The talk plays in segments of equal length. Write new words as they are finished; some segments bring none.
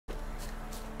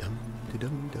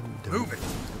Move it.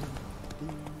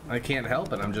 I can't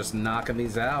help it. I'm just knocking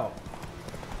these out.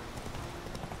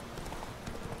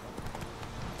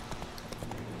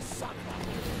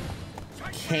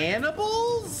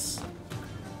 Cannibals?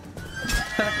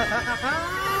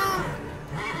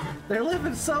 They're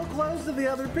living so close to the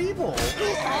other people.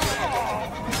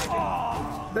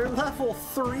 They're level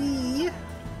 3.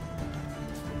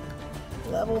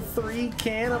 Level 3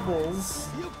 cannibals.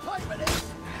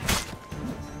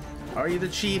 Are you the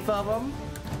chief of them?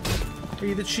 Are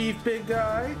you the chief, big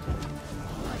guy?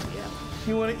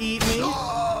 You want to eat me?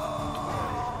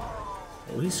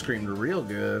 Oh, he screamed real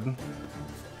good.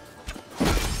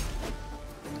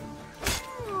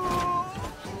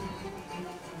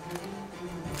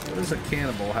 What does a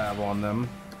cannibal have on them?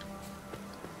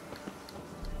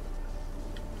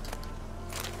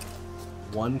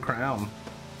 One crown.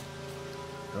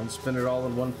 Don't spend it all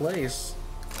in one place.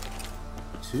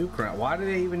 2 crown. Why do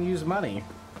they even use money?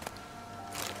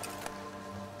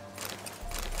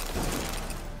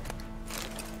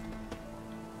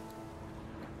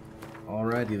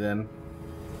 Alrighty then.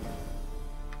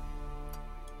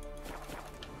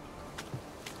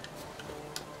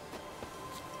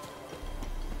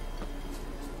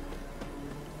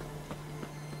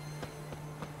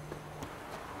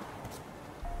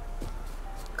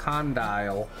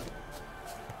 Condyle.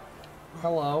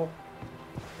 Hello.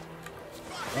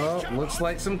 Oh, looks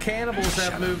like some cannibals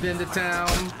have moved into town.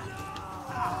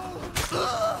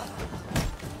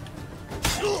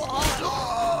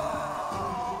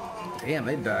 Damn,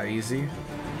 they die easy.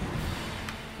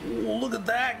 Ooh, look at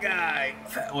that guy.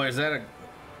 Wait, is that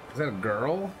a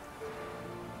girl?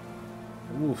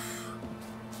 Oof.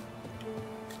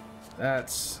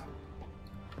 It's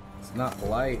not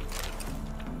polite.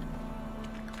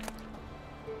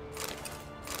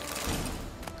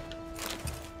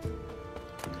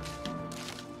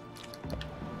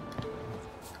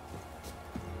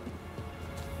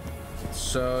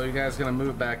 So you guys gonna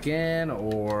move back in,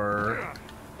 or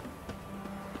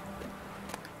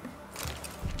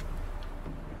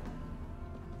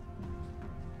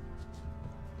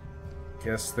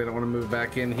guess they don't want to move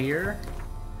back in here,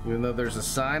 even though there's a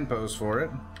signpost for it.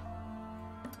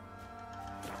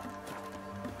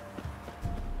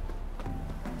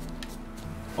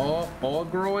 Oh,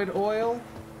 Ogroid oil?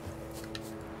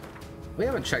 We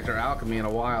haven't checked our alchemy in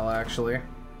a while, actually.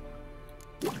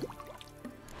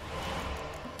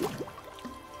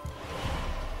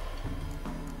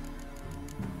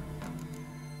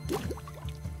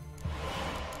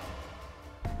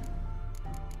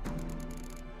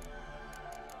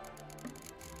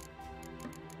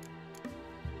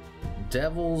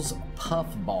 Devil's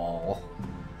Puffball.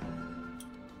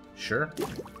 Sure.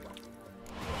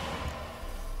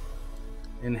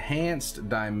 Enhanced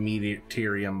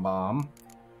Dimeterium Bomb.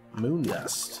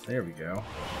 Moondust. There we go.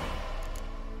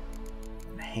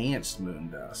 Enhanced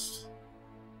Moondust.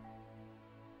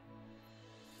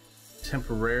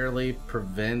 Temporarily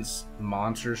prevents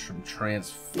monsters from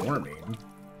transforming.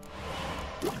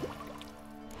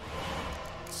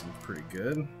 Seems pretty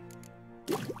good.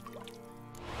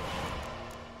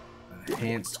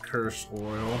 Enhanced Curse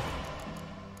Oil.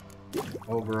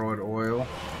 Ogroid Oil.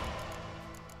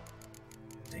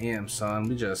 Damn, son,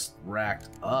 we just racked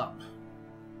up.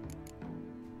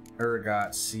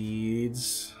 Ergot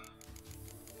Seeds.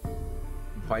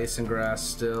 Bison Grass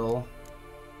still.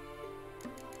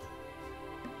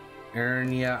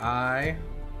 Arnia Eye.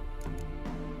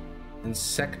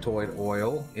 Insectoid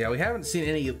Oil. Yeah, we haven't seen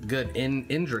any good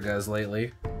Indrigas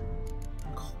lately.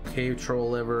 Cave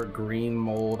Troll Liver, Green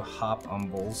Mold, Hop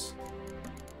Umbles.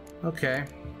 Okay.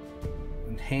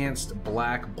 Enhanced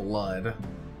Black Blood.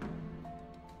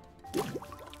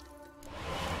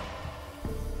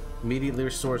 Immediately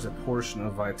restores a portion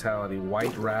of vitality.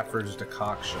 White Raffer's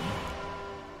Decoction.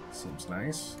 Seems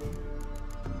nice.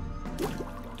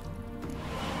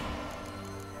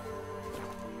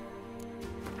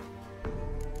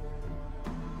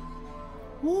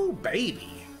 Woo, baby!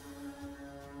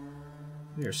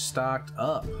 We are stocked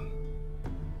up.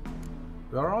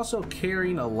 We are also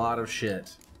carrying a lot of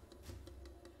shit.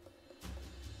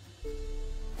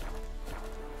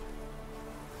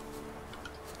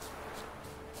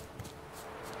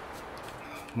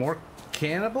 More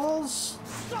cannibals?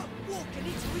 Stop walking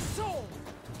into his soul!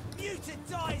 Mutant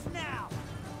dies now!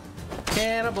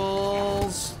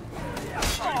 Cannibals!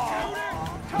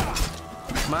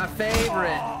 My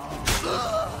favorite!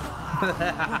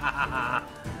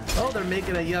 Oh, they're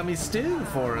making a yummy stew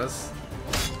for us.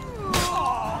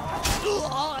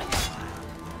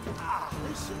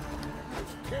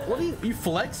 What are you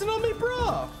flexing on me,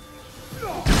 bro?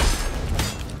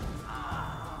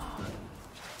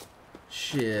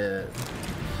 Shit.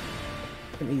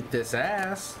 Can eat this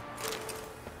ass.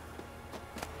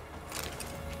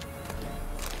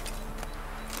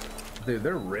 Dude,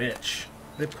 they're rich.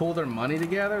 They pull their money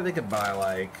together, they could buy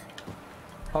like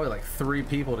probably like 3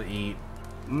 people to eat.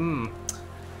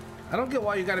 I don't get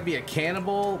why you gotta be a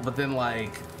cannibal, but then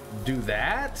like do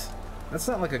that? That's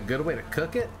not like a good way to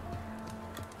cook it.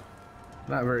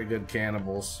 Not very good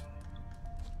cannibals.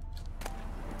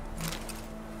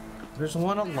 There's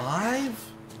one alive?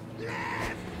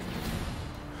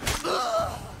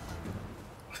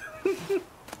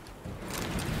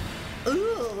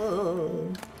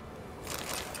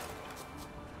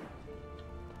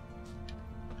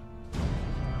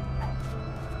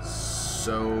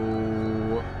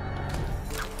 So,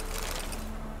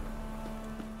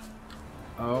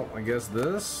 oh, I guess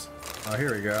this. Oh,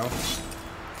 here we go.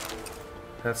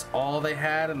 That's all they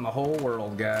had in the whole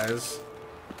world, guys.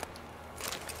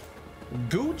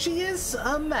 Guccius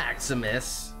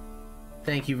Maximus.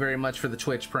 Thank you very much for the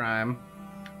Twitch Prime.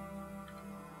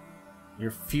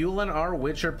 You're fueling our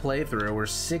Witcher playthrough. We're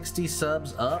 60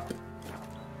 subs up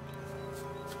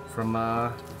from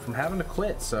having to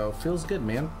quit, so feels good,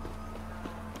 man.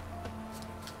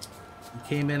 You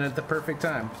came in at the perfect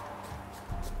time.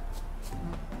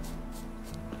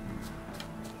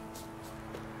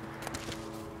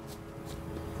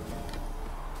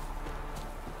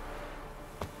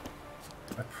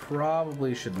 I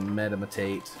probably should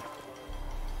meditate.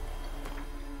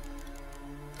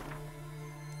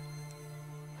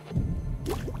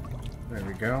 There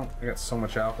we go. I got so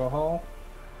much alcohol.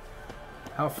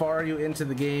 How far are you into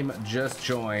the game? Just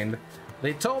joined.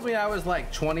 They told me I was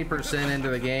like 20% into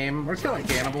the game. We're killing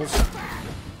cannibals.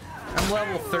 I'm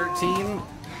level 13.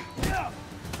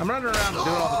 I'm running around doing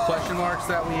all the question marks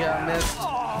that we missed.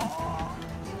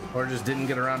 Or just didn't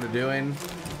get around to doing.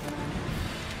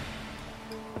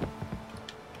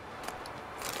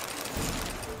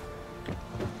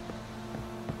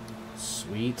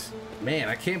 Sweet. Man,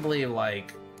 I can't believe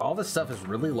like all this stuff is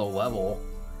really low level.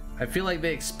 I feel like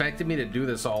they expected me to do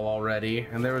this all already,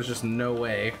 and there was just no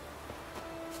way.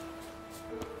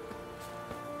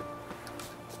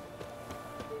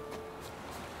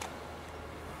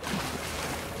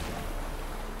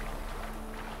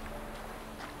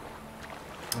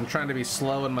 I'm trying to be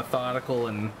slow and methodical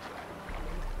and,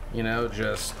 you know,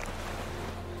 just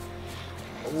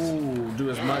do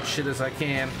as much shit as I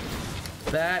can.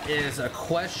 That is a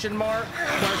question mark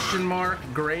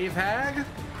grave hag.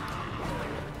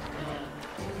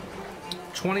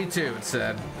 22 it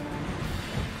said.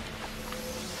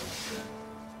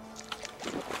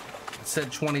 It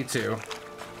said 22.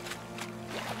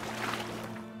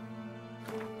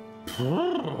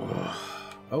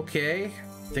 Okay.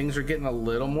 Things are getting a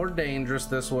little more dangerous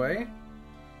this way.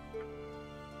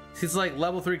 He's like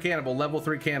level 3 cannibal, level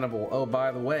 3 cannibal. Oh,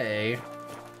 by the way,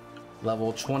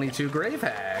 level 22 grave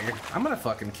hag. I'm gonna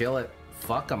fucking kill it.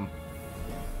 Fuck him.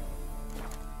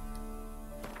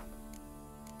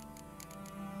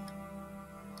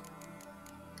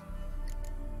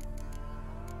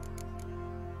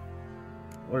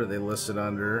 What are they listed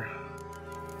under?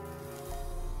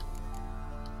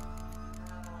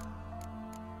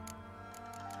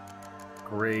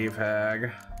 Grave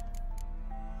hag.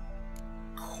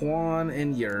 Quan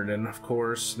and Yerden, of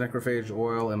course. Necrophage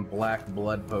oil and black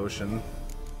blood potion.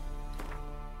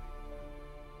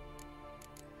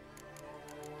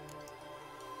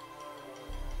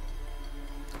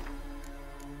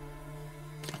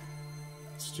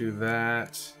 Let's do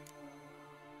that.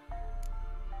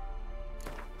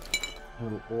 A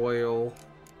little oil.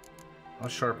 How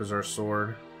sharp is our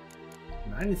sword?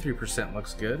 93%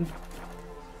 looks good.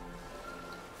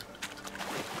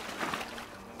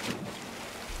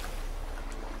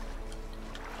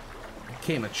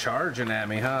 Came a charging at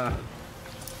me, huh?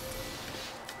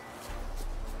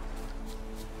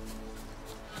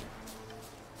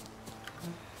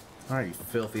 All right, you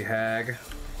filthy hag.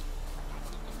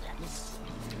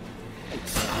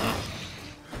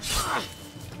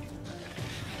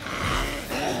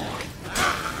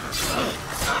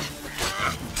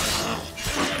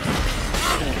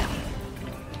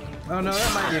 Oh no,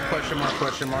 that might be a question mark,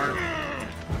 question mark.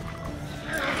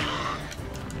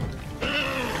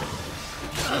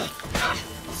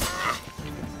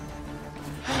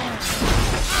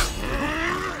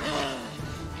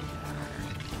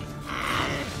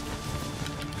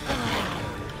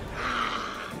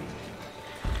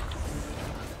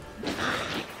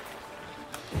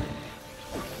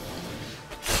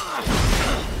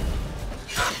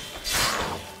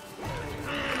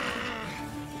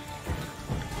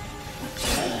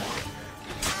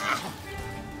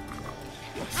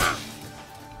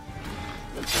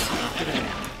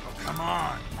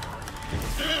 on.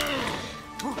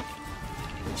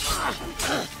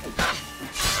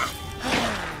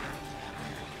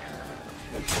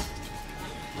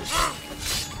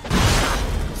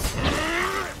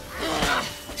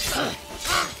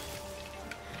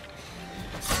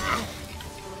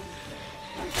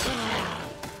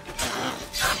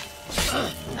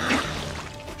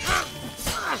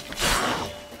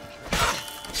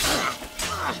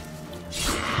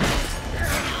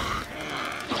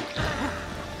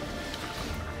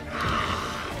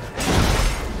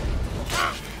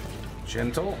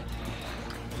 Gentle.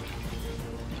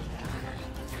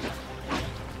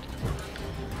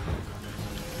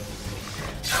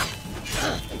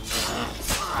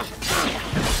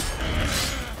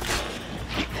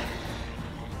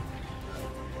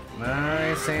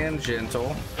 Nice and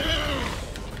gentle.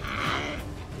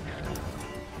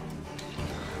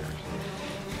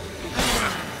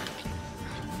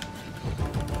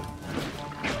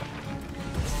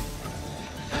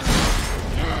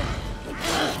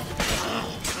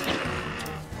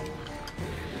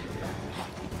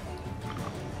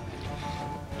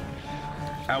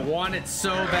 I want it so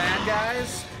bad,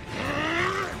 guys.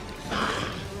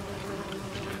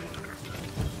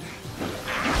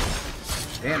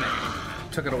 Damn it.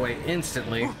 Took it away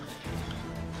instantly.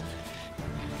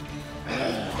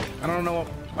 I don't know.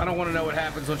 I don't want to know what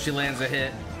happens when she lands a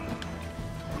hit.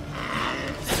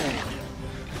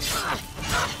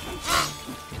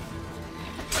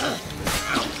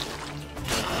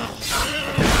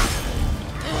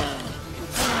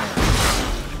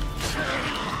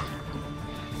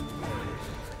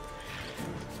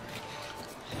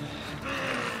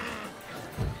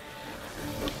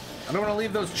 I don't want to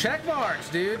leave those check marks,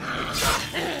 dude.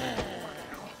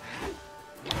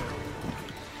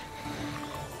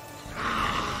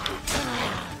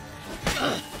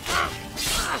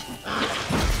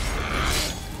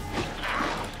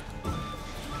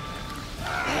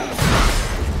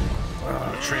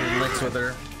 Oh, trading licks with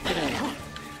her.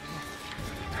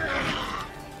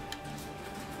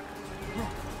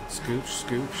 Scooch,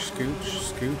 scooch, scooch,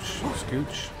 scooch,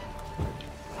 scooch.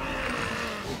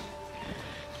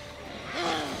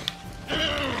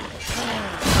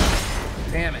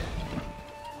 Damn it.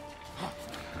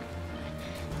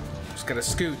 Just gotta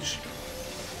scooch.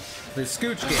 The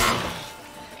scooch game.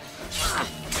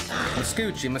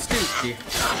 Mascoochie, mascoochie.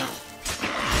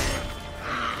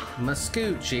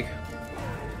 Mascoochie.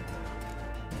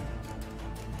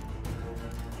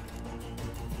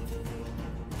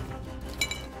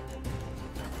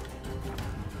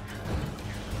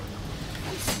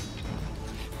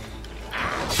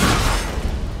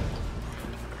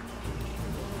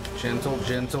 Gentle,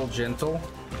 gentle, gentle.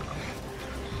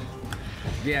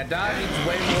 Yeah, dodging's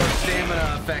way more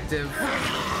stamina effective.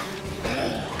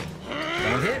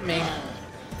 Don't hit me.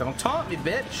 Don't taunt me,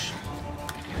 bitch.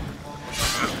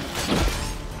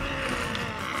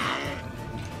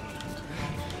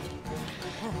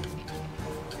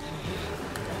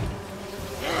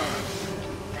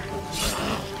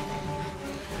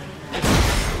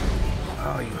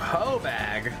 Oh, you hoe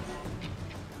bag.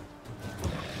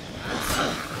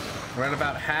 We're at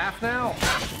about half now.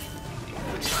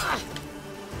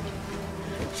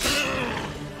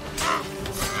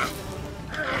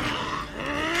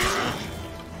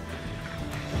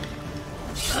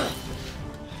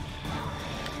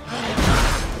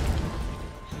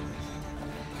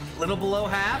 Little below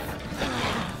half.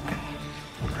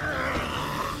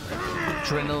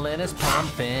 Adrenaline is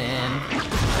pumping.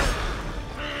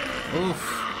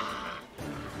 Oof.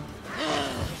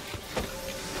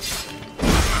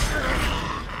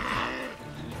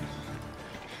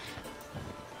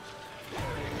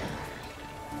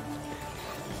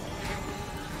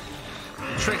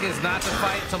 Trick is not to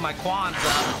fight till my quan's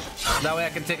up. That way I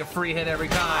can take a free hit every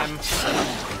time.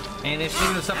 And if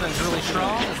even if something's really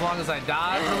strong, as long as I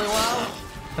dodge really well,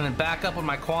 and then back up when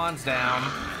my quan's down,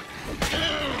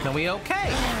 then we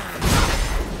okay.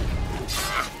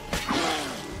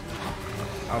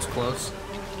 I was close.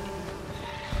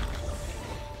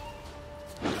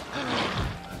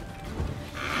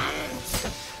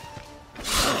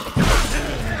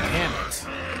 Damn it.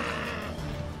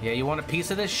 Yeah, you want a piece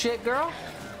of this shit, girl?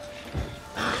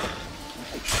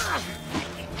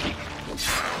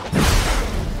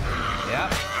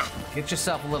 Yep. Get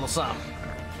yourself a little something.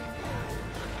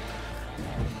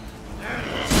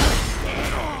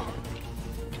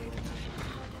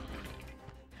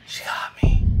 She got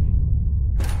me.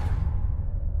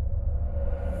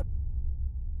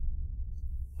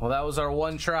 Well, that was our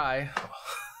one try.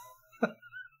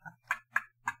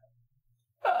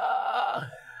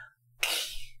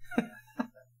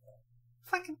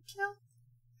 Fucking kill.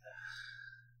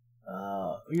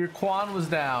 Your Quan was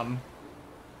down.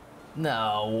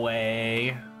 No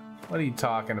way. What are you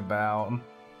talking about?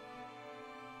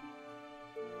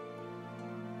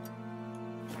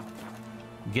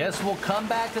 Guess we'll come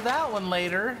back to that one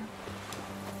later.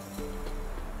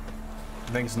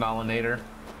 Thanks, Nolinator.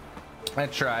 I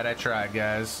tried,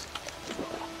 guys.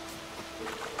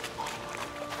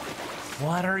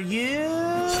 What are you?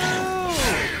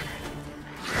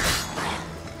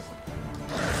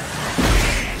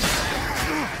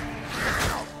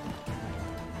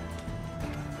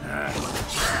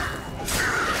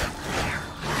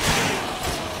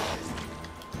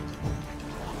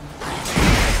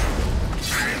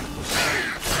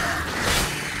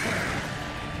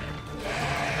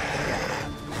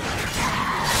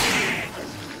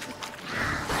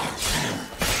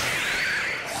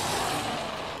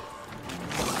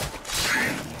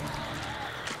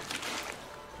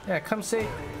 Yeah, come say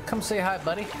hi,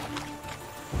 buddy.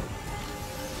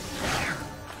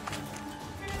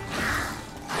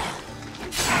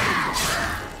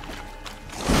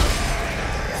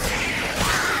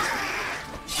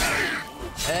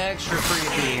 Extra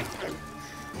creepy.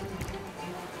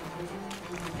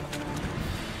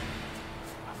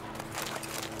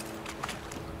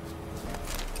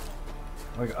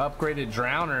 Like upgraded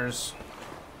drowners.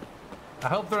 I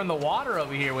hope they're in the water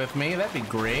over here with me. That'd be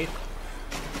great.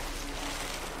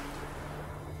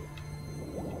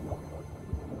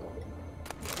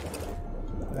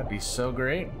 That'd be so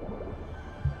great.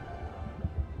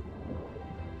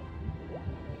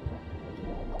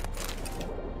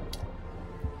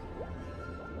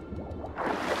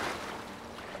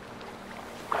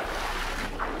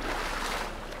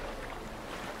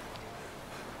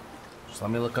 Just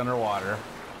let me look underwater.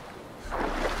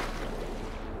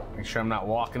 Make sure I'm not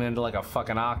walking into like a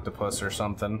fucking octopus or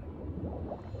something.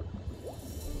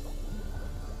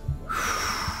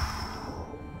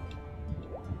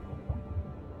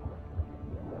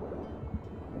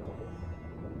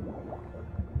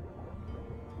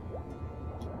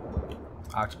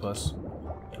 Octopus.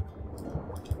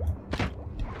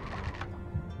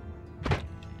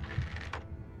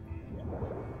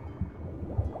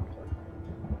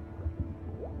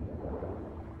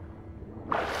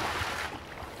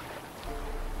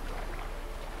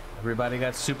 Everybody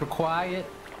got super quiet.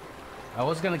 I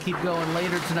was gonna keep going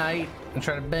later tonight and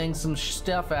try to bang some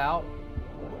stuff out.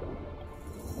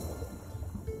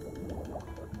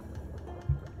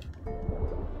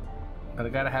 But I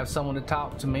gotta have someone to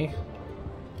talk to me.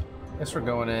 Guess we're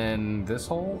going in this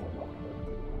hole.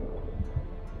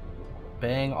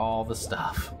 Bang all the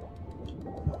stuff.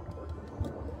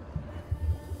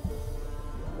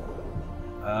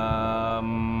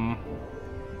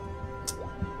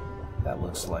 That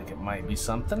looks like it might be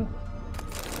something.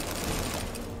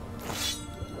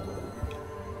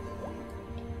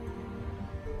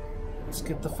 Let's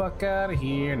get the fuck out of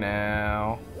here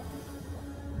now.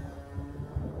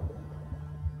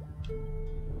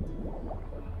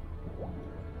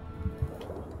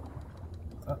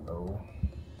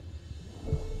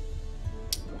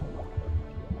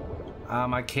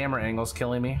 My camera angle's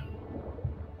killing me.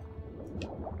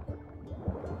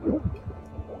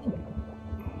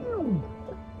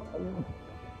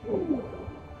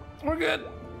 We're good.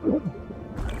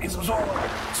 Need some swallow.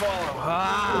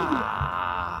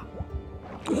 Ah!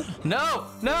 No!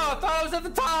 No! I thought I was at the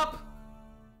top!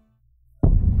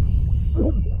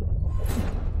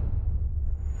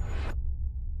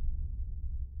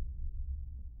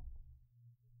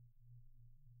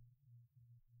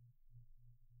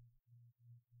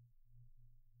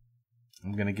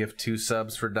 I'm gonna give 2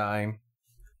 subs for dying.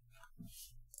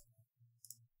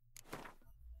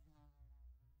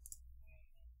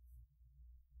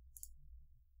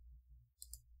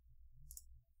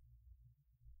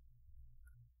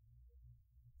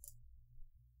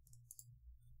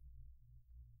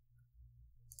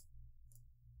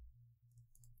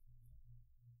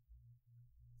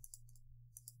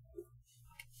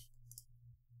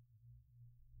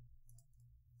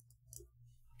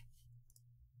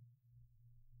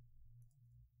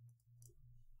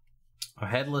 A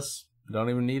headless.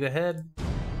 Don't even need a head.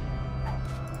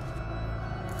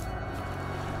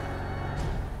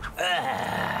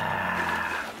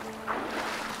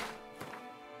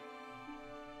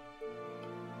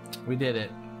 We did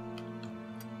it.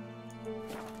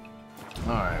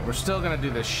 Alright, we're still gonna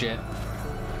do this shit.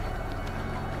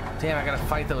 Damn, I gotta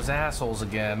fight those assholes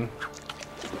again.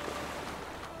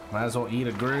 Might as well eat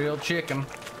a grilled chicken.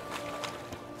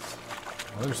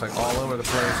 Well, they're just like all over the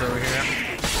place over here.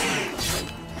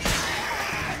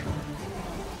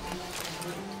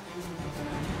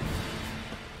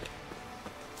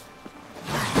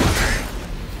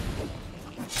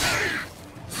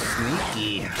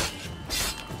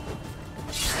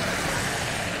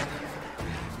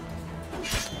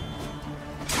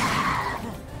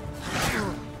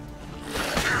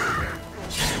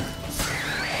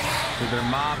 Dude, they're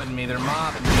mobbing me. They're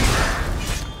mobbing me.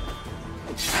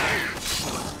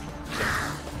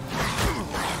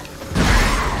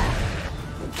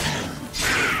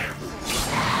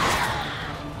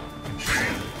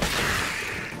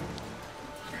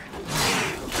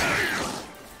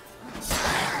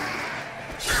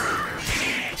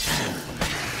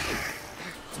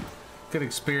 Good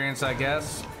experience, I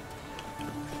guess.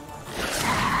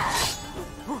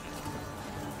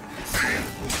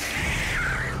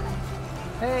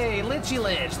 Hey, Lichy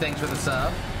Lich, thanks for the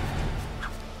sub.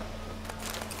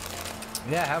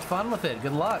 Yeah, have fun with it.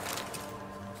 Good luck.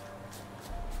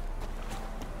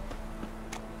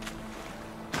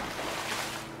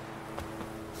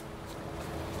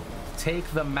 Take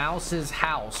the mouse's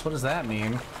house. What does that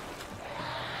mean?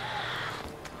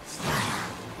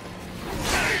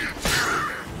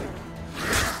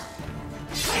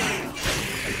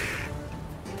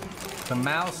 The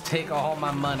mouse take all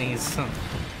my monies.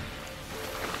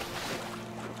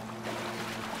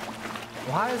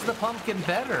 Why is the pumpkin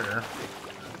better?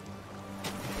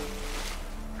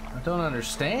 I don't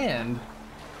understand.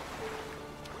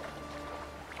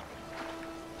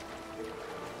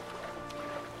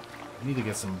 I need to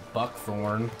get some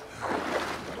buckthorn.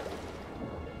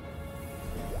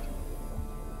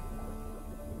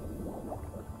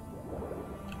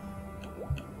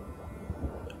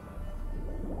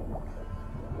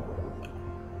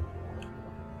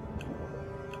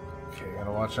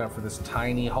 Watch out for this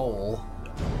tiny hole.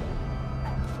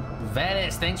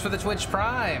 Venice, thanks for the Twitch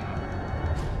Prime.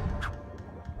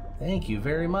 Thank you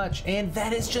very much. And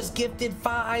Venice just gifted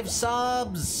 5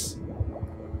 subs.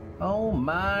 Oh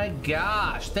my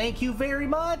gosh. Thank you very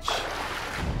much.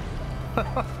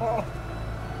 No,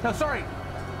 sorry.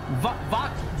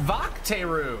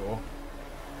 Vakteru.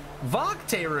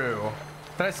 Vakteru.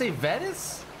 Did I say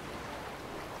Venice?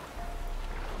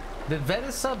 Did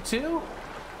Venice sub too?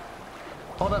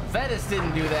 Hold up, Vetus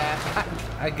didn't do that.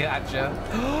 I gotcha.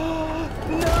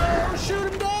 No!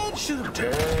 Shoot him dead! Shoot him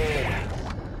dead!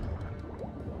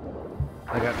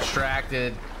 I got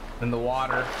distracted in the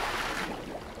water.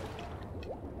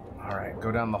 Alright,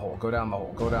 go down the hole, go down the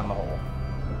hole, go down the hole.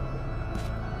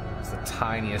 It's the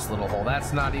tiniest little hole.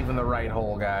 That's not even the right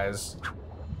hole, guys.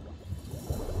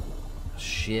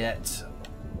 Shit.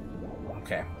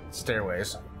 Okay,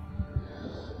 stairways.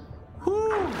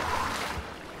 Whew!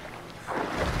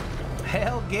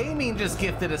 Hell Gaming just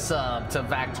gifted a sub to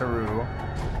Vakteru.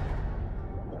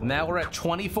 Now we're at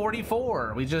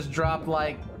 2044. We just dropped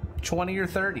like 20 or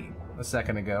 30 a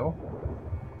second ago.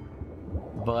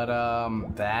 But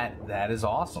that is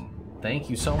awesome. Thank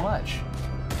you so much.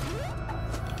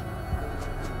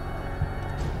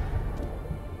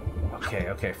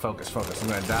 Okay, focus. I'm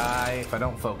gonna die if I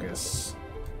don't focus.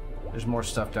 There's more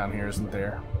stuff down here, isn't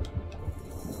there?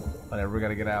 Whatever, we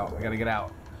gotta get out. We gotta get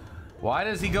out. Why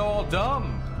does he go all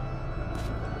dumb?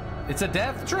 It's a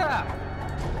death trap.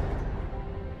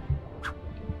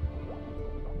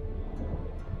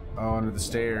 Oh, under the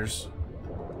stairs.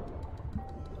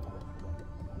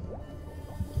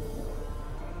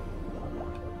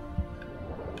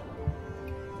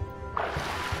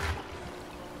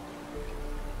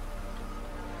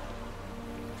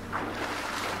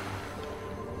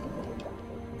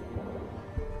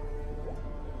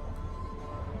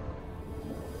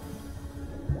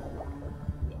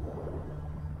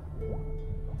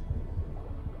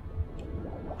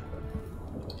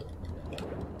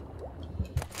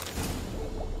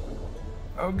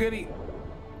 Oh, goody.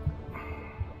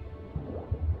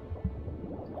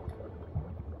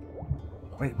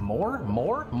 Wait, more?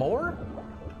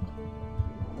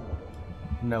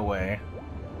 No way.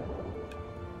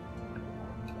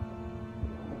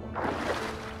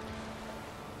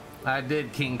 I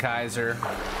did, King Kaiser.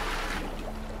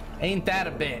 Ain't that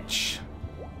a bitch?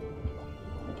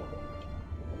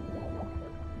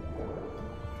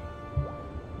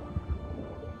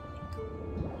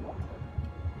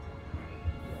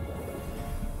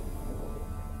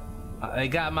 They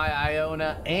got my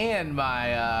Iona and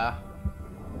my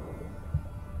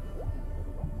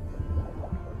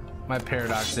my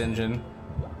Paradox engine.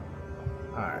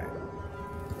 All right,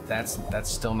 that's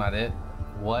still not it.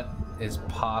 What is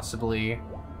possibly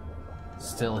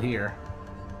still here?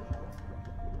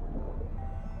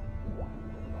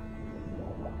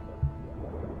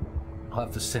 I'll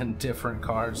have to send different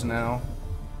cards now.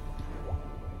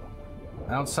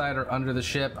 Outside or under the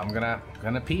ship, I'm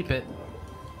gonna peep it.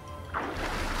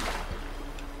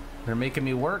 They're making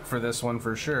me work for this one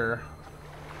for sure.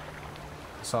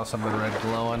 I saw some of the red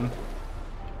glowing.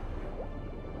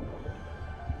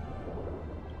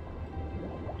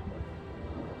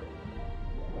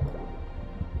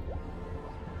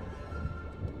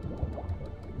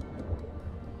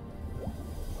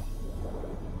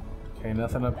 Okay,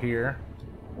 nothing up here.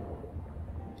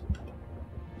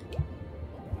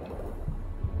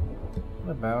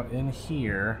 What about in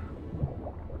here?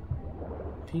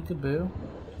 Peekaboo.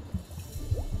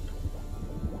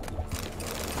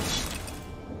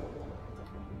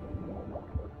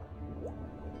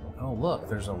 Oh look,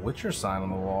 there's a Witcher sign on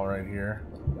the wall right here.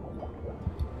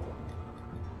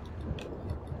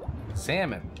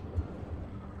 Salmon.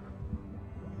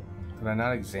 Did I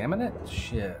not examine it?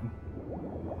 Shit.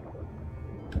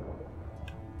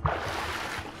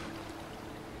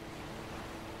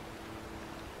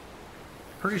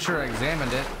 Pretty sure I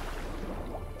examined it.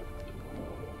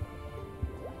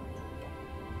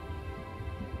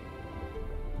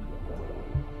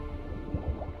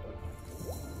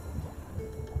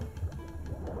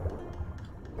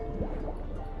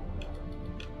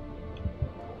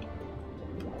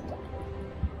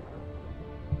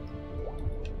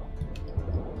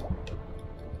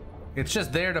 It's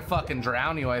just there to fucking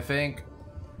drown you, I think.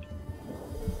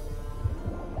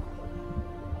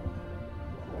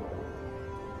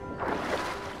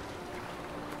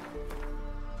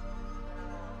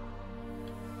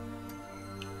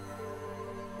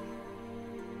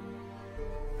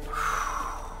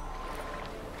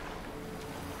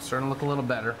 Starting to look a little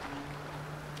better.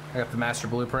 I got the master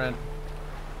blueprint.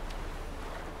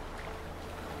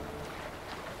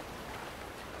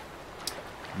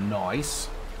 Nice.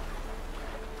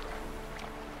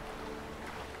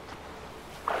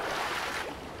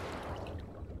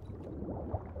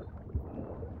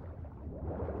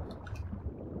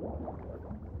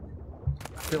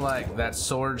 I feel like that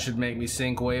sword should make me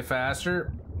sink way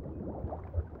faster.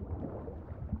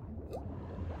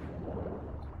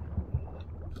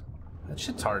 That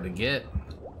shit's hard to get.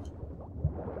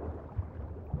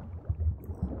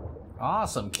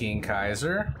 Awesome, King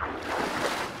Kaiser.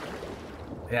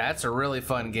 Yeah, it's a really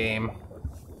fun game.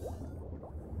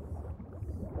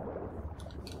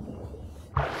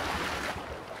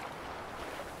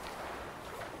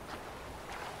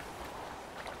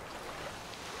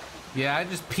 Yeah, I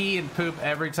just pee and poop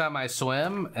every time I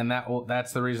swim, and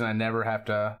that's the reason I never have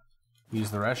to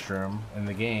use the restroom in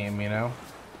the game, you know?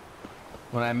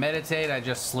 When I meditate, I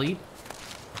just sleep.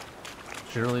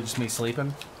 It's really just me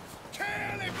sleeping.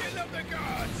 If you love the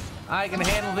gods. I can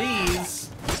handle these.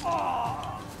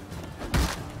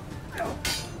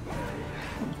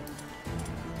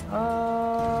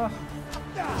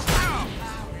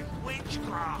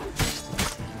 Witchcraft.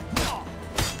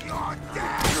 You're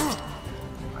dead.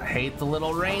 I hate the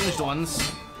little ranged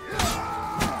ones.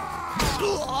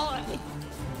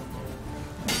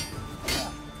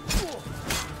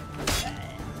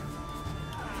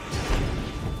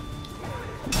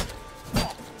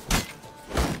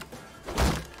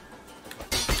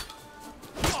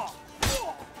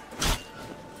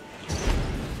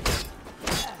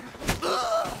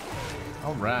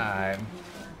 All right.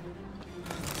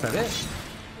 Is that it?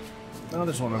 Oh,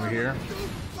 there's one over here.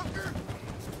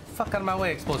 Fuck out of my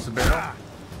way, explosive barrel.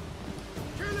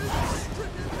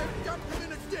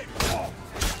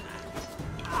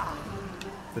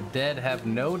 The dead have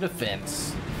no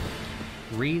defense.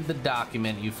 Read the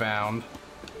document you found.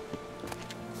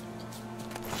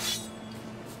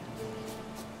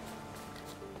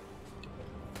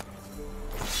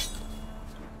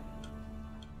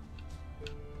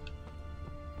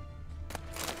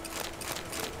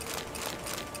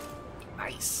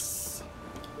 Nice.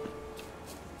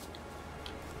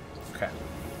 Okay.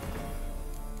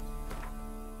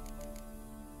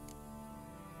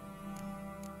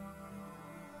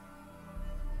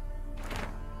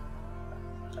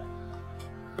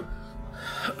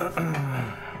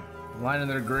 Lying in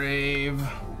their grave.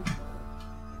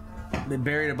 They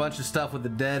buried a bunch of stuff with the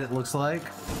dead, it looks like.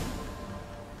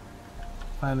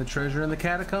 Find the treasure in the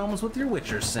catacombs with your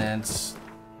Witcher sense.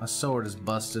 My sword is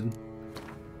busted.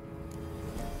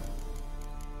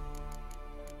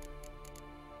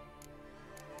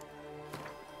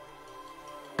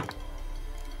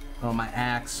 Oh, my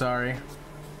axe, sorry.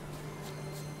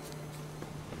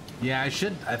 Yeah, I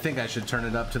think I should turn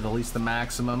it up to the least the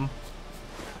maximum.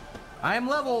 I am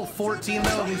level 14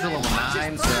 though, these are level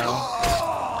 9, so.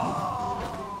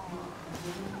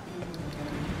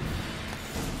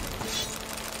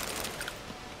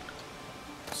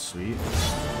 Sweet.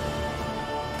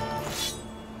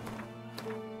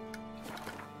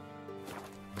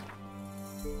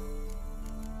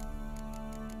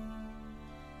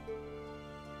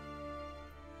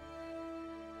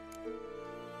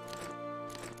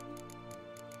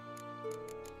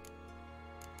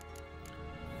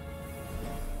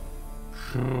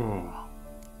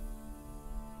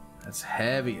 That's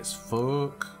heavy as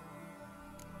fuck.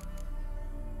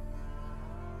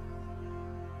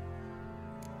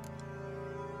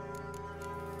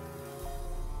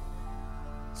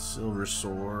 Silver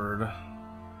sword.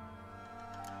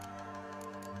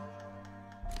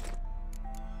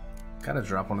 Gotta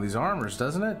drop one of these armors,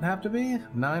 doesn't it have to be?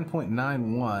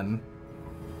 9.91.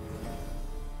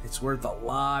 It's worth a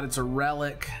lot. It's a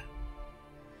relic.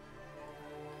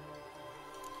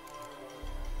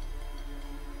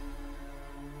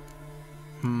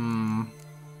 Can't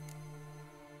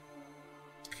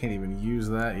even use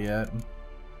that yet.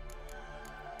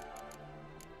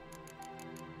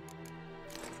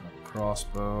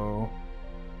 Crossbow.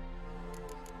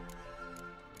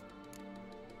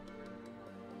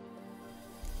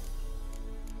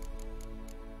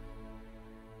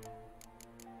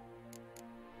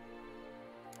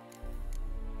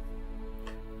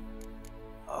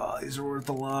 Oh, these are worth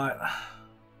a lot.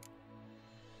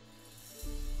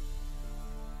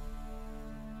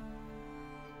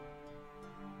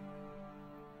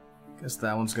 Guess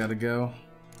that one's got to go.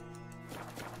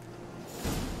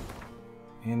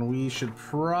 And we should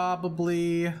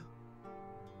probably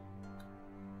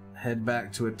head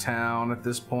back to a town at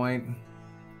this point.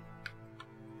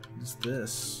 What is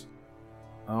this?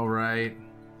 All right.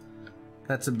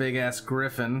 That's a big-ass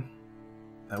griffin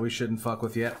that we shouldn't fuck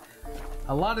with yet.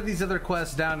 A lot of these other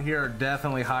quests down here are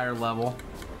definitely higher level.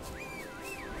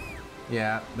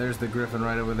 Yeah, there's the griffin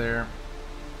right over there.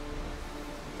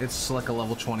 It's like a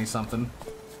level 20 something.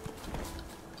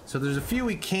 So there's a few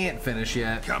we can't finish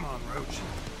yet. Come on, Roach.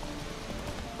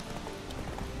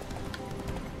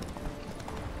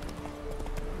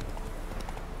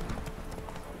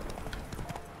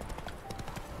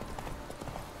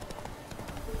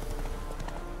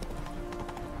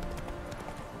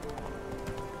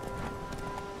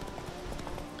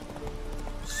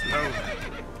 Slowly.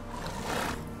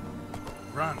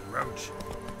 Run, Roach.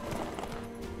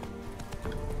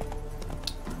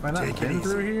 Have I not been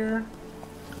through here?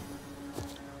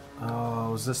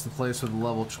 Oh, is this the place with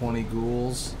level 20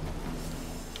 ghouls?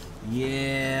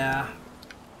 Yeah.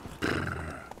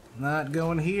 Not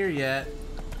going here yet.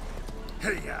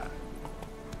 Hey, ya.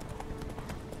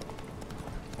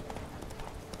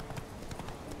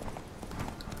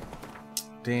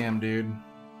 Damn, dude.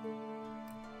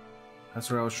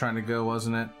 That's where I was trying to go,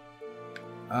 wasn't it?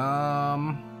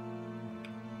 I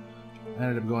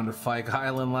ended up going to Fyke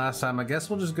Island last time. I guess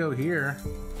we'll just go here.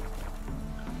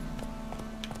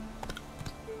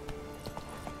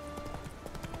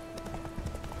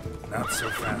 Not so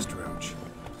fast, Roach.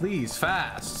 Please,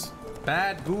 fast.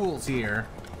 Bad ghouls here.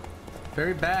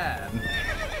 Very bad.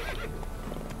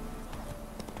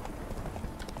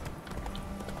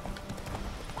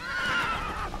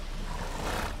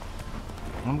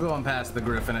 I'm going past the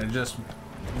griffin. It just...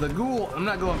 The ghoul... I'm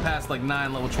not going past like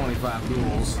 9 level 25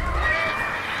 ghouls.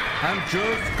 I'm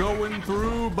just going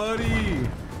through, buddy.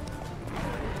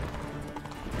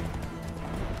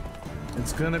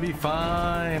 It's gonna be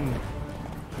fine.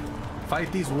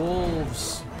 Fight these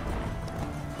wolves.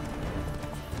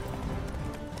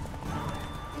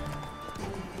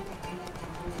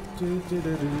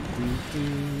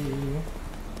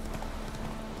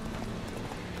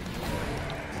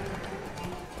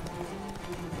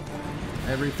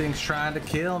 Everything's trying to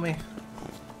kill me.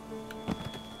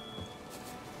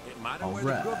 It matter All where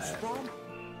right. the grub's from?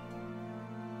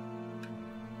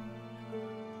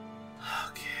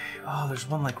 Okay. Oh, there's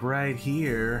one like right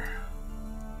here.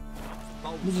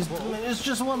 It's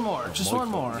just one more. Just one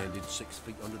more. Ended 6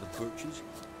 feet under the birches.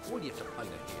 Why do you have to paint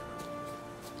a hero?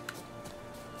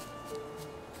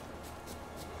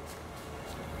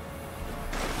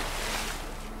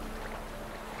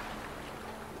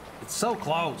 It's so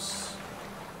close.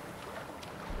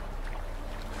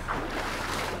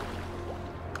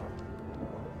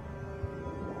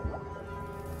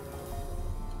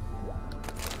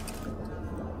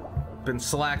 Been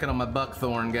slacking on my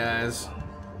buckthorn, guys.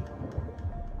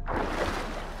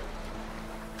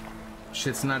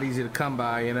 Shit's not easy to come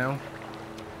by, you know?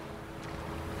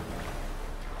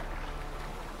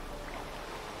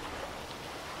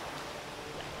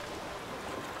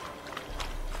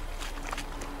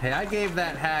 Hey, I gave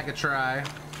that hag a try.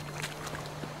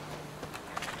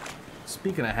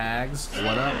 Speaking of hags,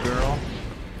 what up, girl?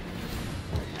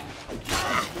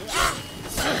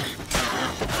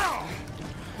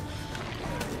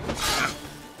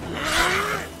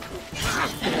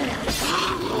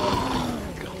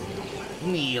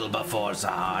 Kneel before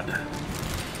Zod.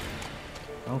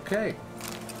 Okay.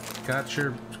 Got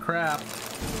your crap.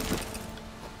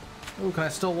 Ooh, can I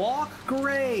still walk?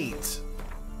 Great!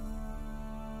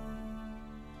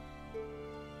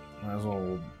 Might as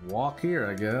well walk here,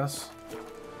 I guess.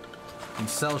 And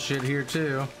sell shit here,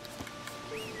 too.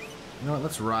 You know what?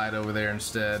 Let's ride over there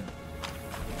instead.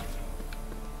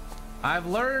 I've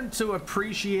learned to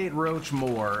appreciate Roach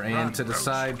more and to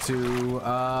decide to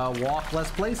walk less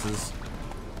places.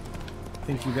 I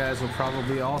think you guys will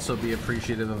probably also be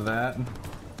appreciative of that.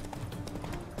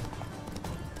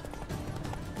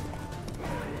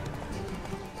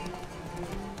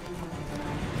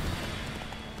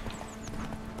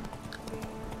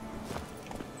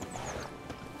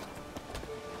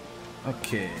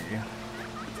 Okay.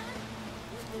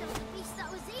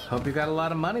 Hope you got a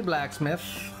lot of money, blacksmith.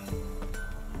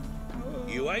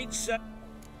 You ain't so.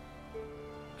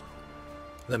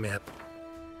 Let me have.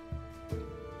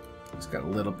 He's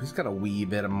got a wee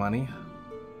bit of money.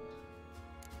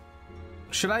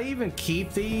 Should I even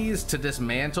keep these to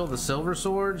dismantle the silver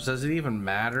swords? Does it even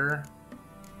matter?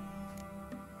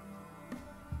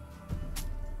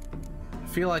 I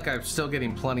feel like I'm still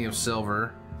getting plenty of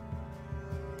silver.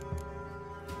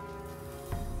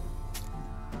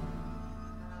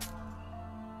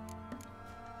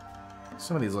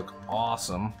 Some of these look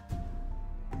awesome.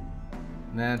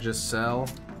 Nah, just sell.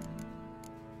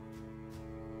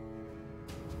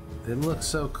 They look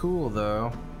so cool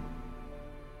though.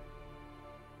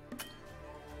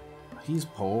 He's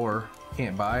poor.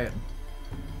 Can't buy it.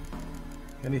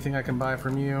 Anything I can buy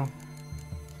from you?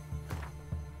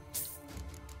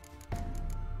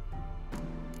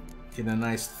 Get a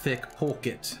nice thick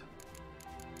pocket.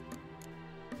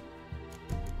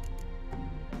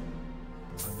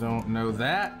 I don't know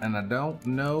that, and I don't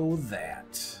know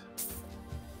that.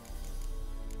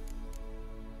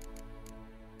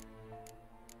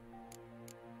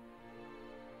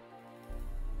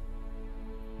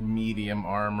 Medium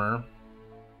armor.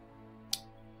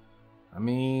 I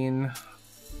mean,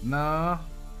 nah.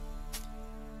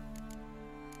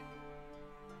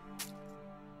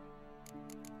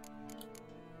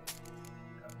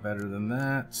 Got better than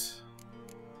that.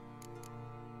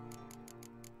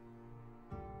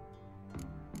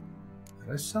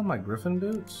 Did I sell my Griffin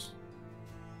boots?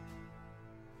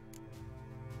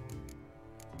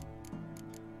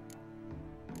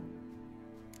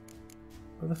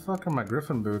 Where the fuck are my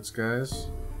Griffin boots, guys?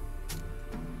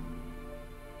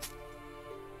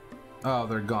 Oh,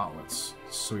 they're gauntlets.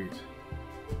 Sweet.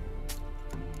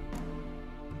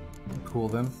 Cool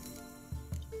then.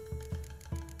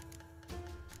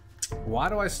 Why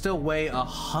do I still weigh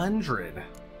 100?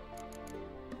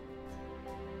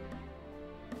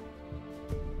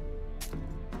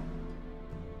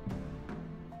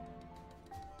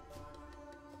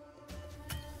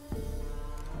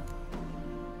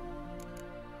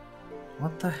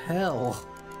 What the hell?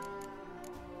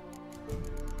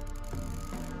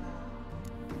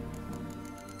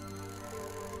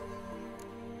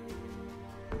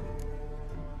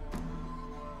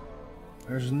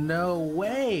 There's no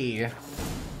way.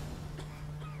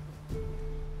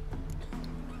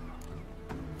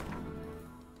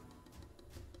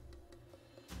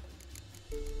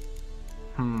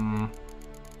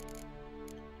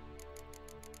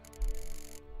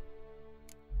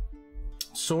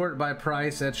 Sort by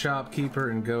price at shopkeeper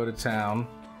and go to town.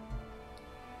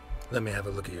 Let me have a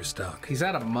look at your stock. He's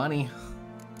out of money.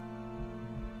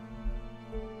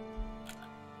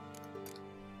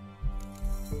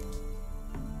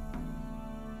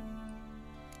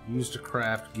 Used to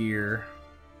craft gear.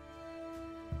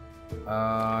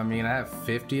 I mean, I have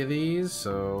 50 of these,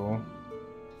 so...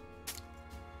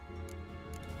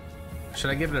 Should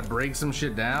I give it a break some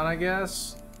shit down, I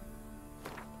guess?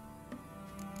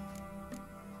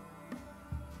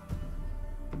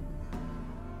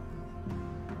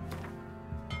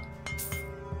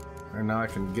 Or now I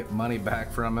can get money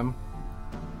back from him.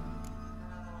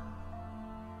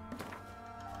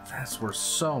 That's worth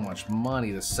so much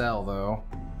money to sell, though.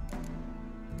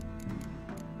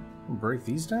 Break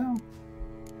these down?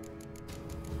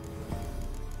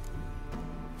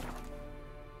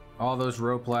 All those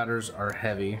rope ladders are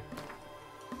heavy.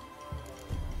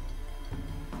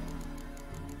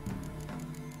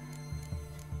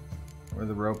 Where are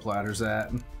the rope ladders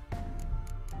at?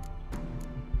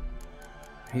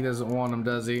 He doesn't want them,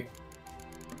 does he?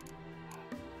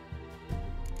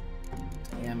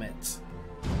 Damn it.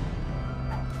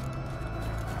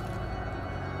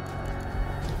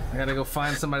 I gotta go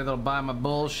find somebody that'll buy my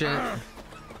bullshit.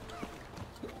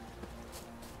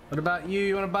 What about you?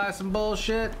 You wanna buy some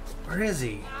bullshit? Where is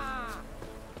he?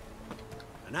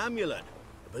 An amulet.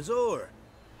 A bazaar.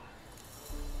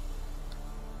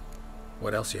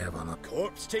 What else you have on up?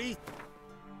 Corpse teeth.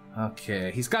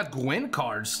 Okay, he's got Gwyn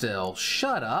cards still.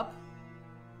 Shut up.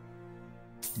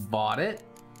 Bought it.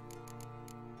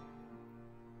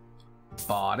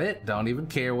 Bought it. Don't even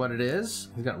care what it is.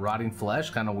 He's got rotting flesh,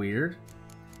 kind of weird.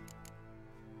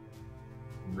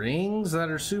 rings that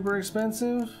are super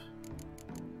expensive?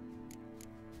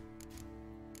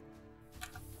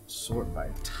 Sort by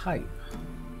type.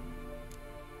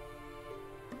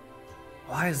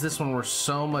 Why is this one worth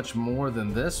so much more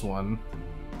than this one?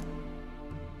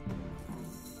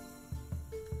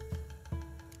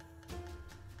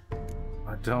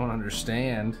 I don't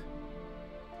understand.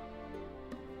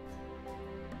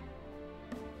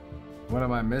 What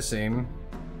am I missing?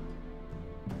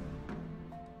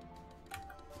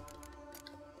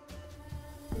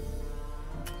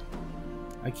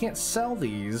 I can't sell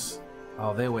these.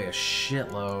 Oh, they weigh a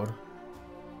shitload.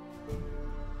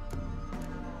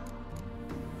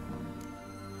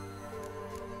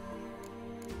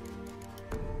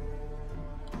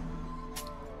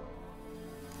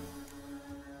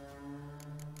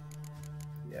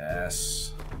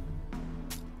 Yes.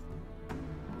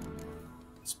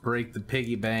 Let's break the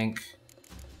piggy bank.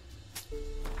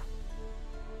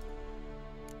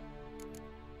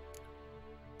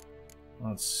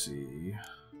 Let's see.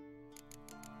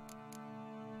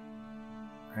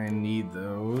 I need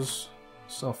those.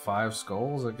 Sell 5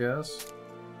 skulls, I guess.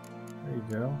 There you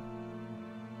go.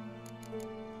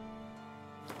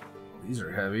 These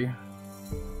are heavy.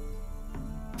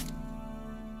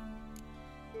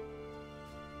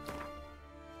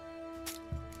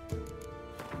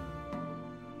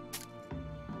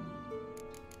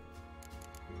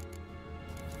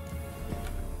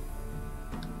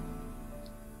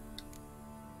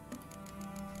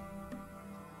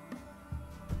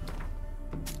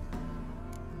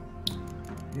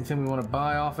 Anything we want to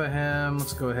buy off of him?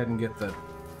 Let's go ahead and get the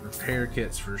repair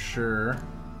kits for sure.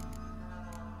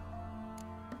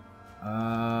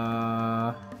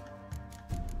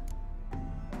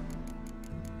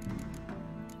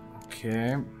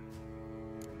 Okay.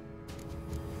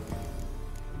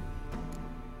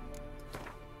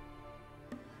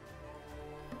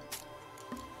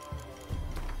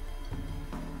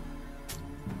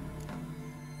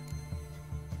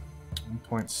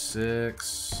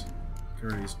 .6. Get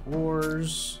rid of these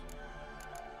ores.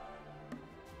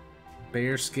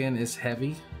 Bear skin is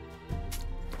heavy.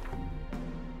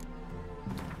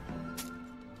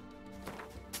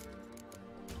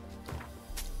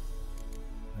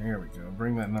 There we go.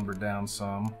 Bring that number down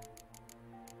some.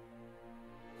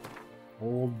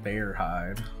 Old bear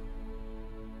hide.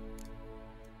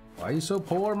 Why are you so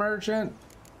poor, merchant?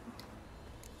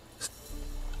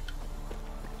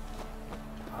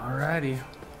 Alrighty.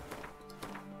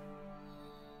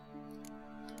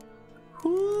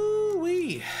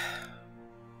 Whoo-wee.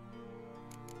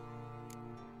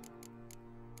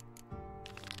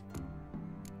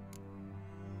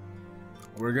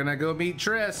 We're gonna go meet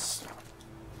Triss.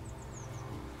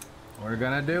 We're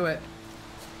gonna do it.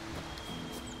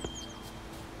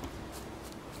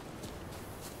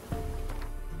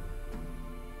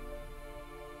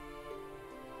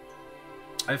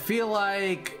 I feel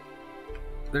like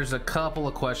there's a couple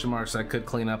of question marks I could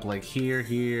clean up, like here,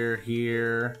 here,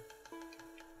 here.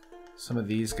 Some of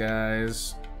these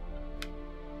guys.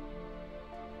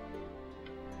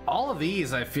 All of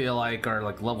these I feel like are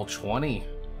like level 20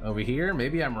 over here.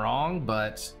 Maybe I'm wrong,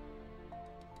 but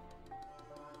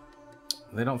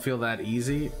they don't feel that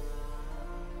easy.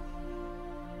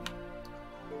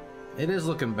 It is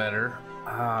looking better.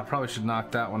 I probably should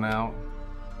knock that one out.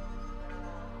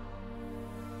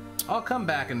 I'll come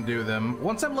back and do them.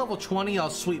 Once I'm level 20, I'll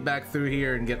sweep back through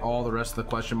here and get all the rest of the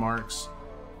question marks.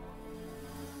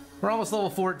 We're almost level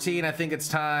 14. I think it's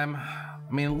time. I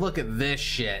mean, look at this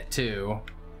shit, too.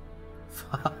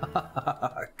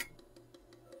 Fuck.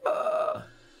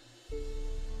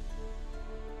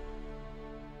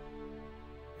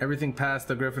 Everything past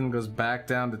the Griffin goes back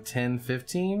down to 10,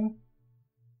 15?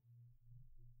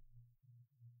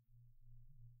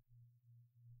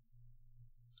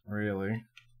 Really?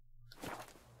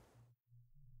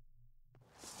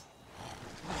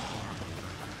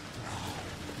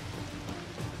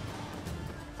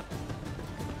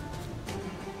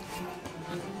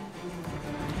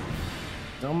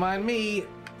 Don't mind me.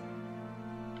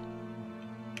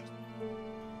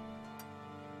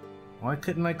 Why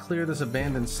couldn't I clear this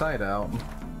abandoned site out?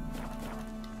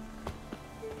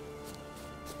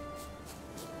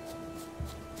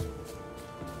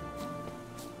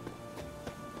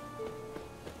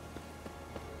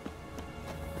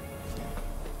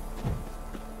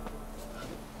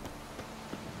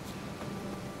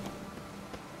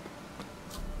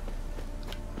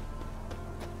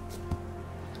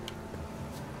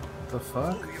 The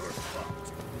fuck?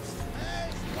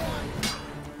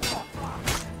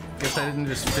 Guess I didn't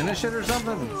just finish it or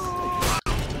something?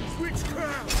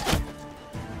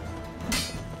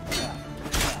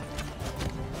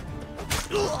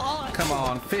 Come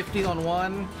on, 50 on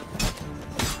one.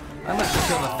 I must have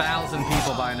killed 1,000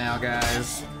 people by now,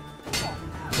 guys.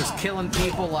 Just killing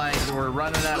people like we're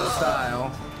running out of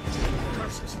style.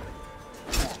 Curses.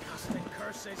 Disgusting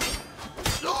curses.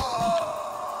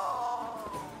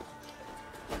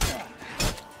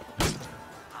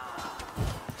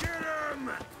 Get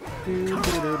him!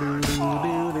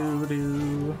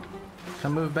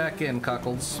 Come move back in,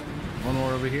 cuckolds. One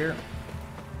more over here.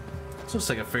 This looks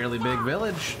like a fairly big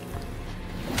village.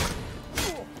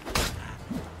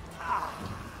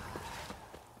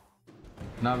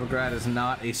 Novigrad is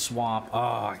not a swamp. Oh,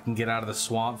 I can get out of the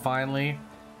swamp finally.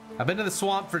 I've been to the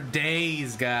swamp for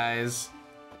days, guys.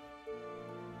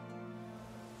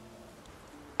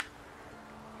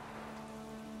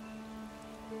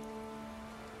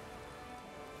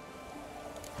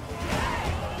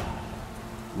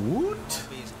 Woot!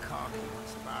 Be as cocky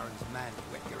once the Baron's man to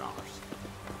wet your arse.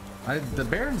 The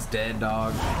Baron's dead,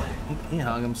 dog. He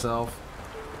hung himself.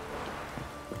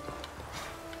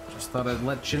 Just thought I'd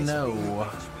let you know.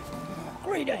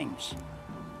 Greetings.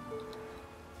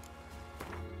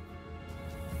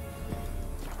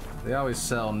 They always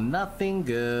sell nothing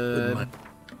good. Wouldn't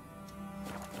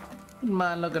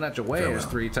mind looking at your wares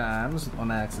 3 times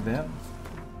on accident.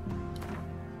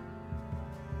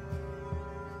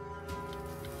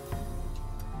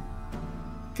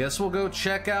 Guess we'll go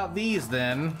check out these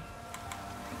then.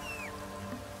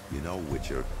 You know,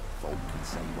 Witcher, folk can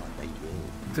say what they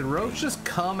will. Did Roach just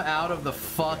come out of the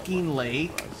fucking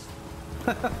lake?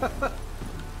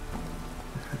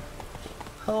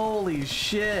 Holy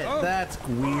shit, that's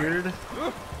weird.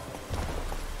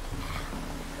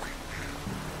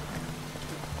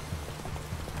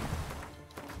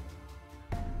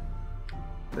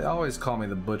 They always call me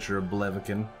the Butcher of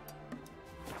Bleviken.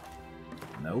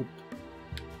 Nope.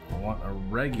 I want a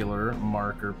regular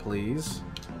marker, please.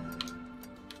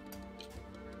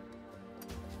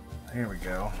 Here we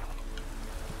go.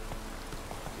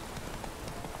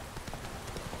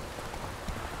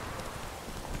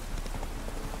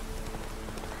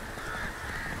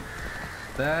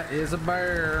 That is a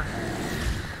bear.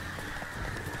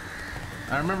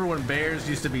 I remember when bears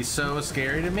used to be so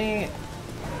scary to me.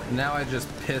 Now I just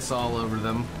piss all over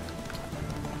them.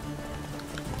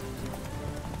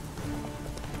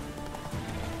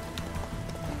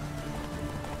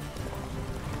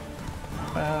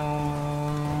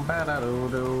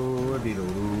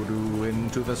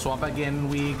 Into the swamp again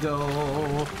we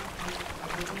go.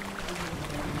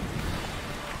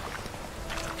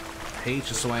 Hate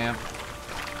the swamp.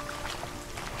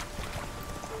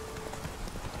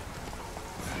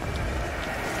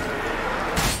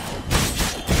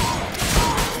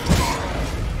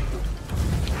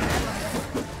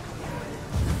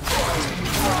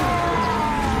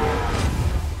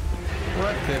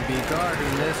 What could be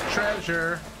guarding this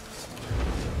treasure?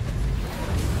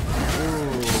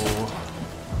 Ooh.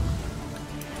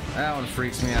 That one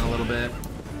freaks me out a little bit.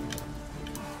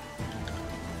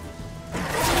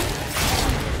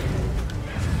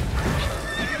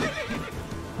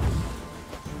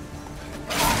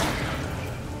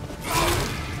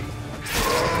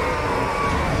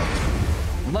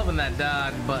 Loving that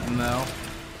dodge button though.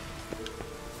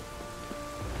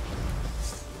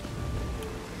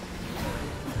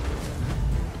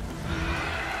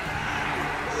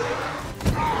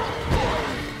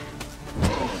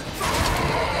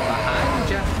 Behind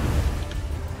ya.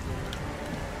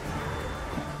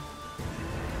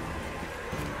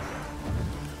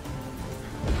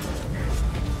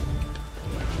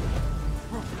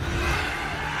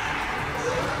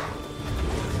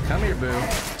 Come here,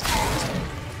 boo.